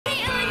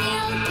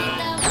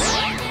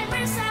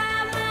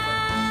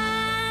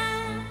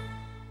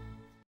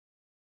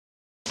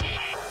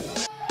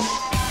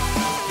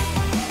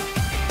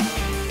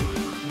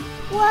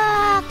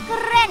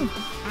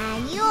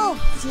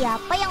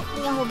Siapa yang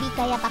punya hobi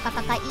kayak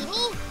kakak-kakak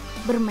ini?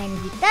 Bermain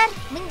gitar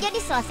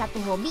menjadi salah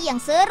satu hobi yang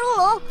seru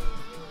loh.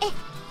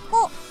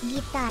 Kok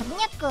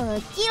gitarnya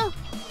kecil?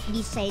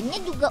 Desainnya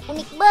juga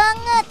unik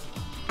banget.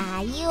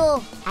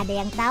 Ayo, ada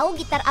yang tahu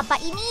gitar apa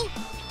ini?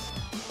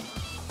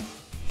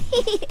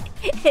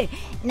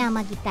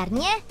 Nama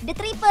gitarnya The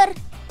Tripper.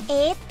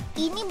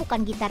 Ini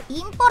bukan gitar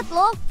import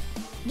loh.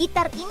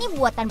 Gitar ini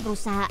buatan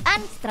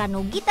perusahaan Strano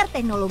Gitar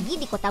Teknologi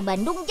di Kota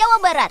Bandung, Jawa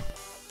Barat.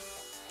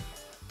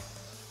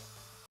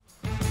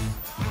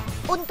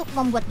 Untuk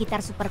membuat gitar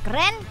super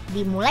keren,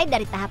 dimulai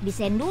dari tahap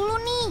desain dulu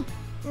nih.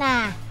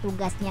 Nah,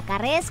 tugasnya Kak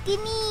Reski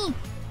nih.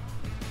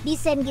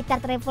 Desain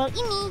gitar travel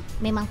ini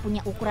memang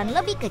punya ukuran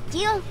lebih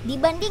kecil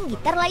dibanding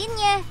gitar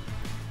lainnya.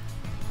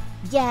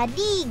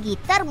 Jadi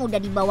gitar mudah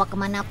dibawa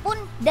kemanapun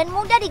dan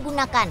mudah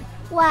digunakan.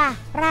 Wah,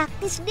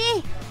 praktis deh.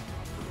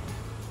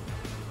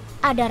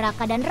 Ada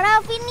Raka dan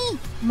Raffi nih,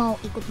 mau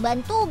ikut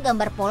bantu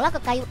gambar pola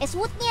ke kayu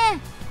eswoodnya.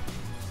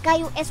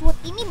 Kayu eswood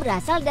ini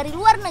berasal dari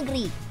luar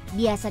negeri,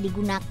 biasa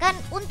digunakan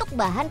untuk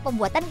bahan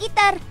pembuatan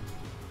gitar.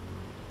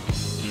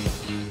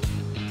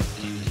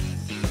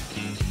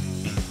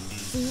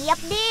 Siap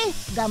deh,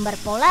 gambar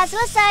pola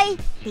selesai,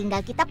 tinggal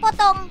kita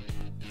potong.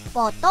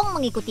 Potong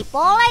mengikuti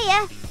pola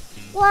ya.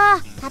 Wah,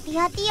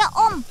 hati-hati ya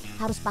Om,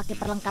 harus pakai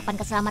perlengkapan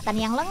keselamatan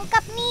yang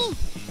lengkap nih.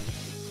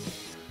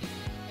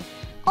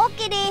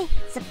 Oke deh,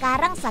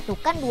 sekarang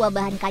satukan dua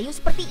bahan kayu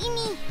seperti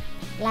ini.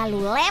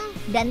 Lalu lem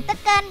dan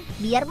tekan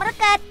biar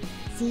merekat.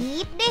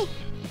 Sip deh.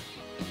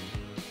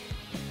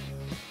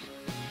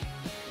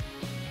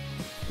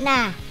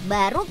 Nah,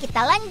 baru kita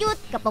lanjut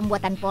ke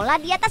pembuatan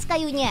pola di atas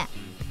kayunya.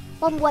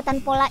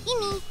 Pembuatan pola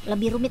ini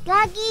lebih rumit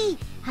lagi.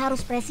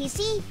 Harus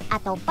presisi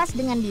atau pas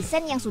dengan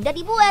desain yang sudah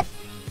dibuat.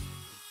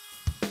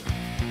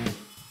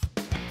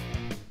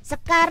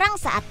 Sekarang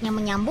saatnya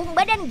menyambung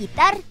badan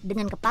gitar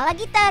dengan kepala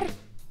gitar.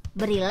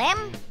 Beri lem,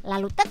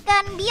 lalu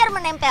tekan biar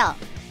menempel.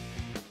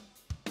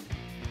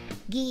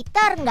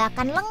 Gitar nggak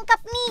akan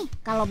lengkap nih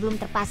kalau belum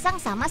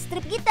terpasang sama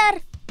strip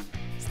gitar.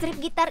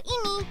 Strip gitar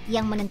ini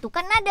yang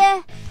menentukan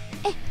nada.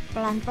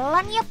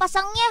 Pelan-pelan ya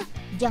pasangnya.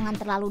 Jangan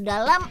terlalu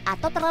dalam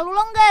atau terlalu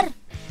longgar,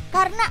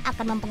 karena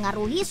akan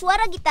mempengaruhi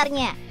suara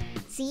gitarnya.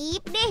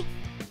 Sip deh.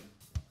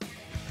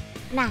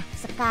 Nah,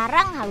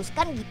 sekarang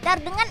haluskan gitar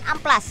dengan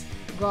amplas.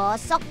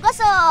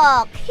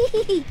 Gosok-gosok.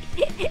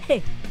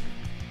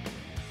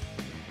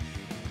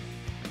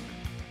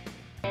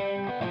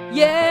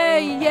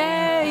 Yeay,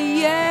 yeay,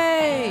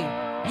 yeay.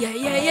 Yeay,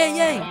 yeay, yeay,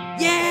 yeay.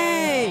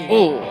 Yeay.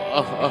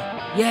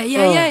 Yeay,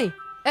 yeay, yeay.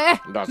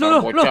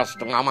 Dasar bocah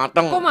setengah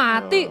mateng. Kok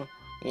mati?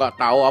 Nggak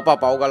tahu apa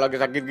Pak Oga lagi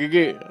sakit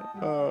gigi.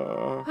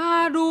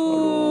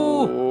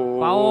 Aduh,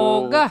 Pak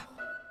Oga,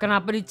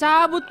 kenapa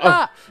dicabut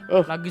Pak?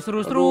 Lagi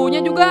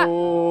seru-serunya juga.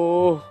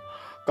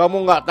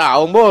 Kamu nggak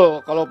tahu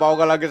Mbol kalau Pak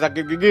Oga lagi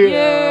sakit gigi.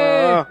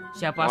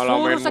 Siapa Malah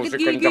suruh main sakit musik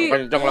gigi?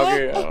 kenceng-kenceng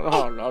lagi.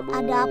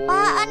 Ada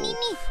apaan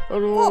ini?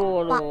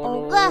 Kok Pak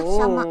Oga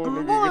sama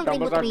Embul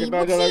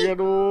ribut-ribut sih?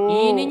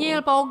 Ini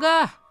Nyil, Pak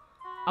Oga.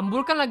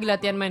 Embul kan lagi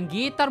latihan main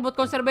gitar buat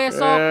konser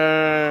besok.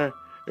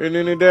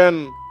 Ini nih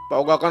Den,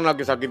 Pak Oga kan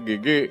lagi sakit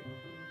gigi.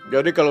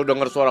 Jadi kalau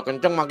denger suara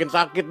kenceng makin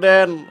sakit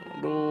Den.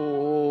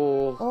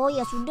 Aduh. Oh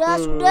ya sudah.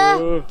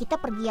 Kita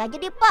pergi aja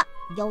deh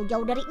Pak,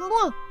 jauh-jauh dari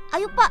Embul.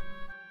 Ayo Pak.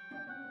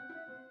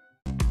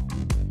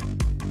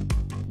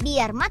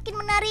 Biar makin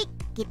menarik,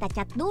 kita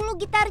cat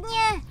dulu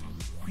gitarnya.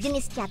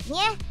 Jenis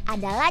catnya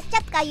adalah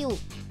cat kayu.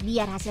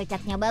 Biar hasil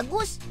catnya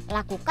bagus,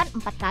 lakukan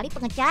 4 kali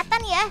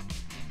pengecatan ya.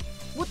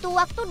 Butuh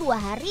waktu 2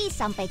 hari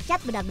sampai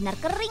cat benar-benar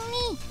kering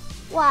nih.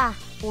 Wah,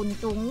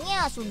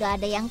 untungnya sudah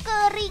ada yang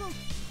kering.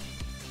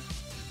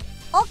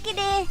 Oke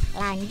deh,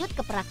 lanjut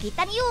ke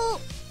perakitan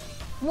yuk.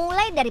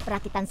 Mulai dari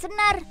perakitan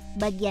senar,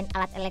 bagian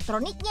alat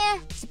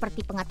elektroniknya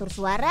seperti pengatur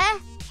suara,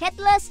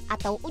 headless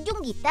atau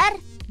ujung gitar,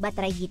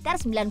 baterai gitar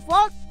 9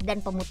 volt,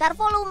 dan pemutar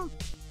volume.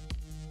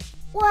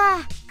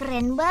 Wah,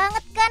 keren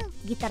banget kan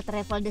gitar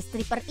travel The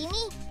Stripper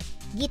ini.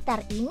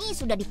 Gitar ini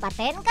sudah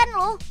dipatenkan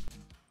loh.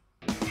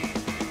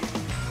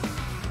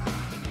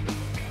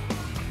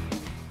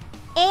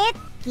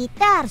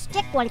 Kita harus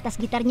cek kualitas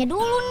gitarnya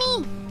dulu nih.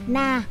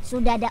 Nah,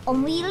 sudah ada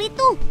Om Willy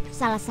tuh,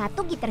 salah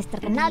satu gitaris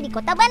terkenal di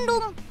Kota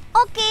Bandung.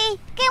 Oke,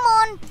 come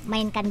on,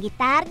 mainkan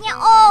gitarnya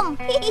Om.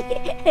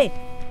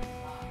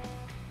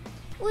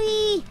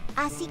 Wih,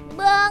 asik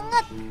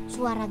banget.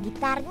 Suara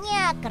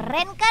gitarnya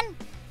keren kan?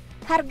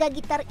 Harga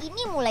gitar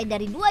ini mulai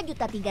dari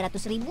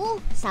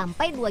 2.300.000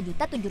 sampai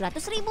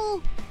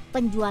 2.700.000.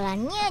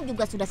 Penjualannya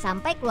juga sudah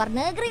sampai ke luar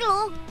negeri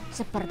loh,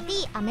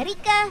 seperti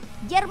Amerika,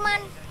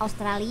 Jerman,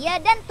 Australia,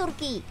 dan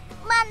Turki.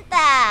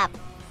 Mantap!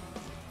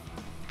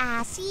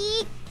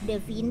 Asik,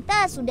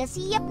 Devinta sudah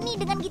siap nih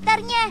dengan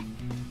gitarnya.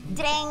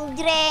 Jreng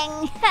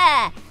jreng,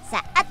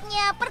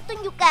 saatnya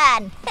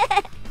pertunjukan.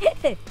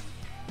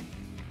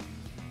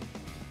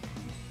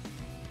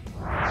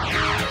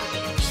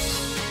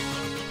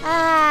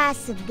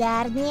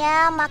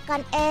 Segarnya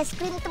makan es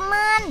krim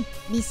teman.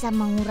 Bisa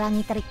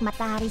mengurangi terik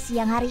matahari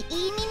siang hari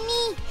ini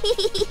nih.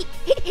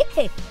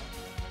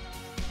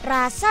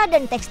 Rasa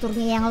dan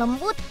teksturnya yang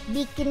lembut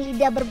bikin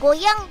lidah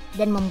bergoyang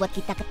dan membuat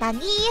kita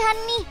ketagihan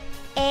nih.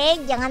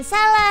 Jangan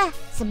salah,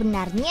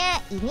 sebenarnya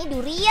ini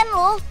durian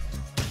loh.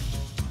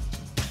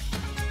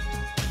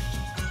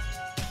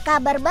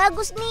 Kabar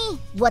bagus nih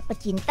buat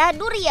pecinta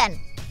durian.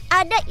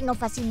 Ada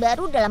inovasi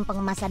baru dalam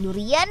pengemasan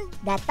durian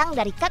datang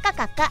dari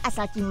kakak-kakak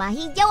asal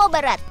Cimahi, Jawa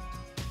Barat.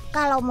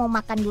 Kalau mau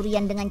makan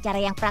durian dengan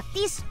cara yang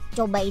praktis,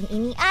 cobain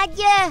ini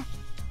aja.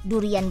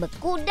 Durian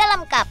beku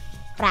dalam cup.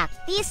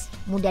 Praktis,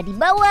 mudah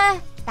dibawa,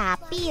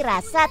 tapi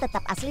rasa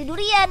tetap asli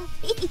durian.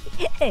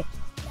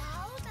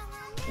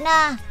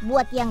 Nah,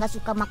 buat yang gak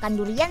suka makan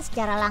durian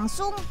secara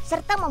langsung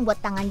serta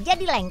membuat tangan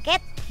jadi lengket,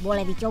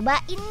 boleh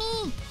dicobain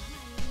nih.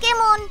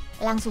 Kemon,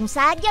 langsung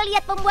saja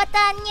lihat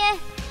pembuatannya.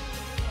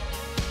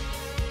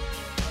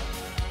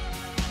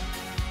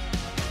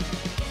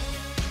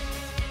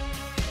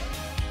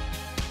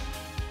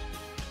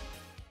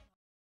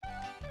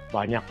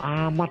 Banyak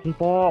amat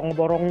Mpok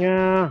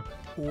ngeborongnya.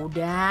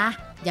 Udah,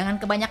 jangan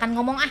kebanyakan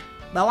ngomong ah.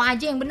 Bawa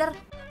aja yang bener.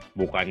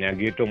 Bukannya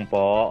gitu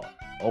Mpok.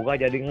 Oga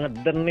jadi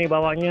ngeden nih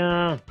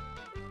bawanya.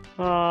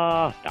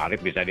 Tarif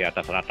bisa di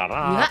atas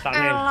rata-rata Ya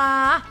nih.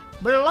 elah,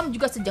 belum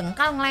juga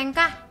sejengkal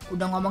ngelengkah.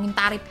 Udah ngomongin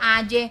tarif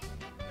aja.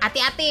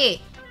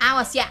 Hati-hati,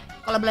 awas ya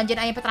kalau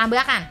belanjaan ayam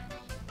peterambakan.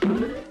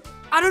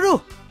 Aduh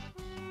duh.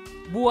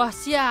 Buah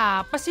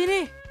siapa sih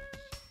nih?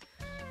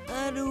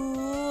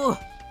 Aduh,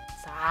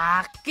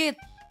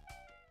 sakit.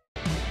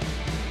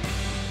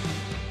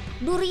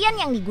 Durian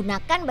yang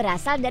digunakan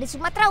berasal dari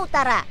Sumatera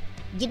Utara.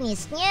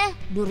 Jenisnya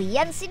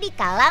durian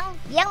sidikalang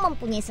yang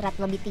mempunyai serat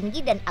lebih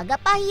tinggi dan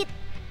agak pahit.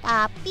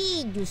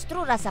 Tapi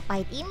justru rasa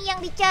pahit ini yang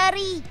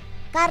dicari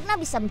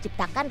karena bisa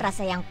menciptakan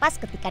rasa yang pas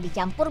ketika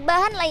dicampur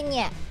bahan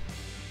lainnya.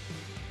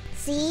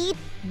 Sip,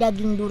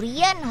 daging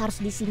durian harus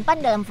disimpan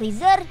dalam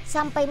freezer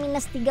sampai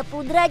minus 30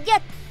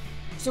 derajat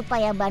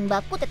supaya bahan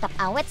baku tetap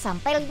awet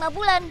sampai 5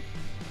 bulan.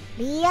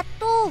 Lihat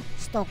tuh,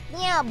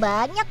 stoknya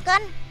banyak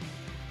kan?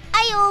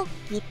 Ayo,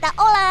 kita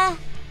olah.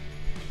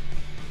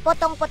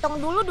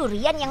 Potong-potong dulu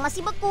durian yang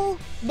masih beku.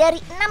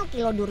 Dari 6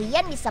 kilo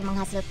durian bisa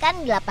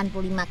menghasilkan 85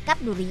 cup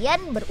durian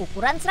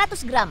berukuran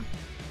 100 gram.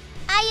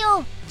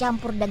 Ayo,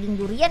 campur daging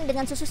durian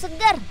dengan susu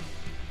segar.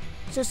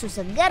 Susu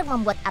segar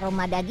membuat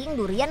aroma daging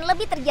durian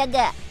lebih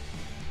terjaga.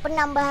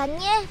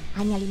 Penambahannya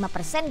hanya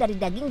 5% dari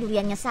daging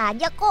duriannya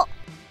saja kok.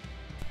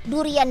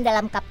 Durian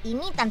dalam cup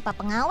ini tanpa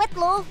pengawet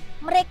loh.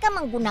 Mereka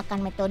menggunakan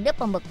metode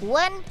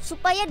pembekuan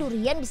supaya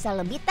durian bisa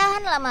lebih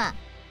tahan lama.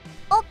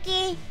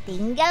 Oke,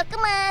 tinggal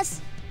kemas.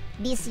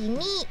 Di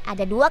sini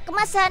ada 2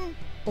 kemasan,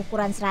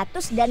 ukuran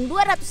 100 dan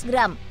 200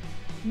 gram.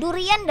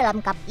 Durian dalam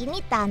cup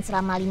ini tahan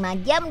selama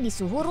 5 jam di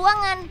suhu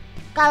ruangan.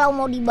 Kalau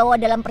mau dibawa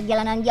dalam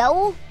perjalanan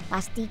jauh,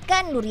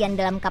 pastikan durian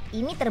dalam cup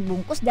ini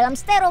terbungkus dalam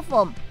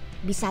styrofoam.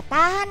 Bisa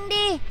tahan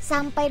deh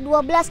sampai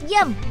 12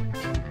 jam.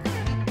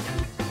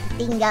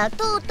 Tinggal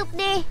tutup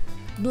deh.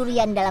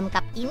 Durian dalam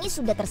cup ini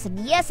sudah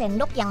tersedia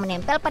sendok yang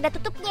menempel pada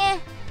tutupnya.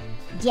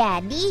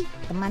 Jadi,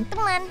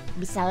 teman-teman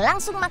bisa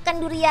langsung makan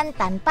durian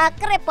tanpa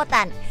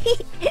kerepotan.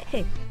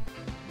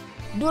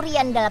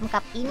 Durian dalam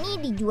cup ini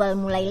dijual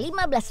mulai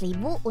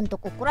 15.000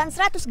 untuk ukuran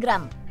 100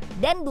 gram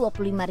dan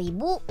 25.000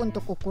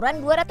 untuk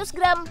ukuran 200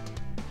 gram.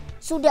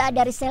 Sudah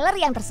ada reseller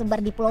yang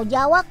tersebar di Pulau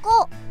Jawa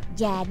kok.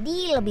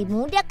 Jadi lebih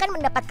mudah kan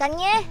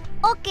mendapatkannya?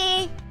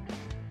 Oke.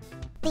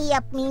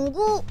 Tiap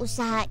minggu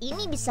usaha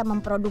ini bisa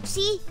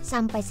memproduksi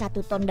sampai 1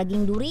 ton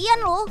daging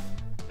durian loh.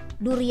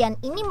 Durian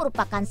ini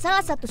merupakan salah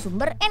satu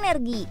sumber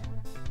energi.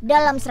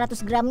 Dalam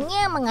 100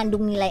 gramnya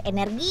mengandung nilai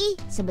energi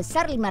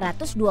sebesar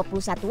 520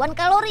 satuan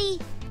kalori.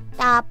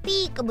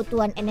 Tapi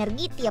kebutuhan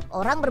energi tiap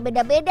orang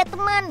berbeda-beda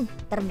teman,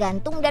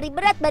 tergantung dari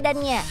berat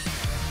badannya.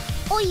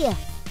 Oh iya,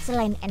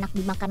 selain enak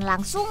dimakan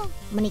langsung,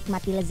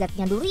 menikmati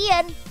lezatnya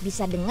durian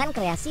bisa dengan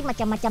kreasi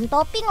macam-macam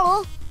topping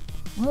loh.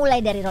 Mulai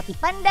dari roti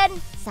pandan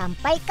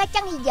sampai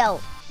kacang hijau.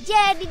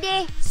 Jadi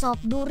deh, sop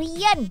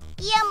durian,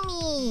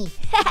 yummy.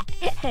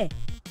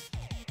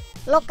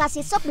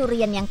 Lokasi sop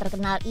durian yang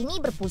terkenal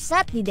ini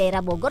berpusat di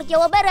daerah Bogor,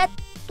 Jawa Barat.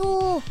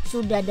 Tuh,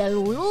 sudah ada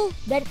Lulu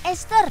dan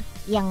Esther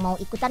yang mau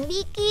ikutan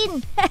bikin.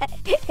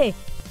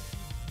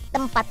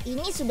 Tempat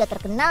ini sudah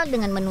terkenal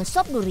dengan menu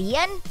sop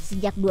durian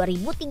sejak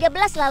 2013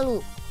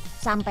 lalu.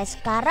 Sampai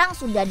sekarang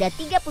sudah ada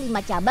 35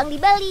 cabang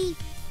di Bali,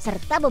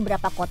 serta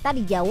beberapa kota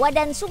di Jawa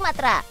dan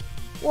Sumatera.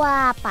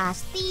 Wah,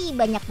 pasti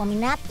banyak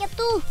peminatnya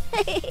tuh.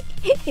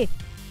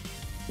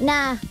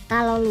 Nah,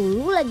 kalau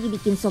Lulu lagi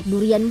bikin sop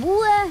durian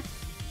buah,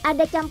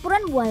 ada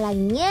campuran buah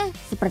lainnya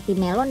seperti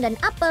melon dan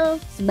apel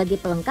sebagai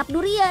pelengkap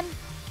durian.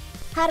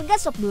 Harga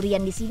sop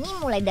durian di sini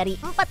mulai dari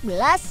 14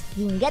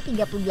 hingga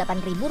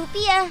 38 ribu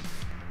rupiah.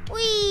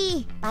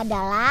 Wih,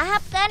 pada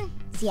lahap kan?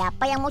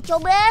 Siapa yang mau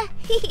coba?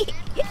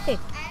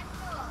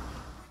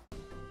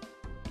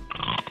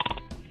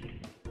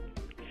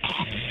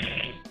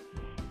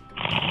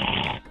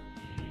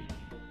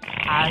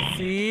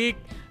 Asik,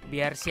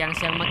 biar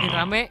siang-siang makin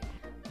rame,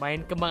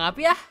 main kembang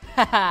api ya.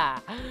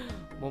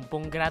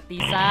 Mumpung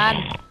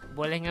gratisan,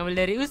 boleh ngambil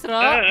dari Usro.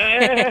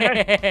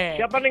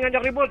 Siapa nih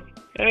ngajak ribut?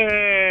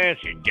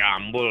 Si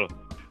Jambul.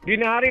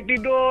 Dini hari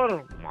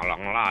tidur, malah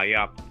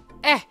ngelayap.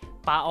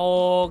 Pak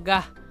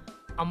Ogah,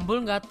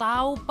 Embul nggak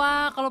tahu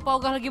Pak kalau Pak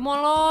Ogah lagi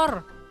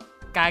molor.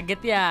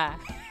 Kaget ya?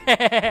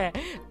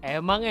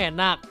 Emang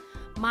enak.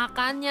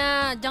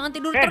 Makanya jangan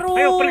tidur terus.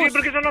 Ayo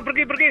pergi sana,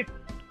 pergi.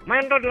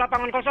 Main tuh di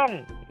lapangan kosong.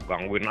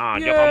 Gangguin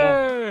aja kamu.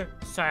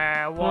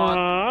 Sewot.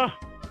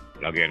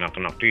 Lagi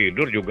enak-enak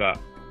tidur juga.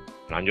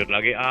 Lanjut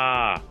lagi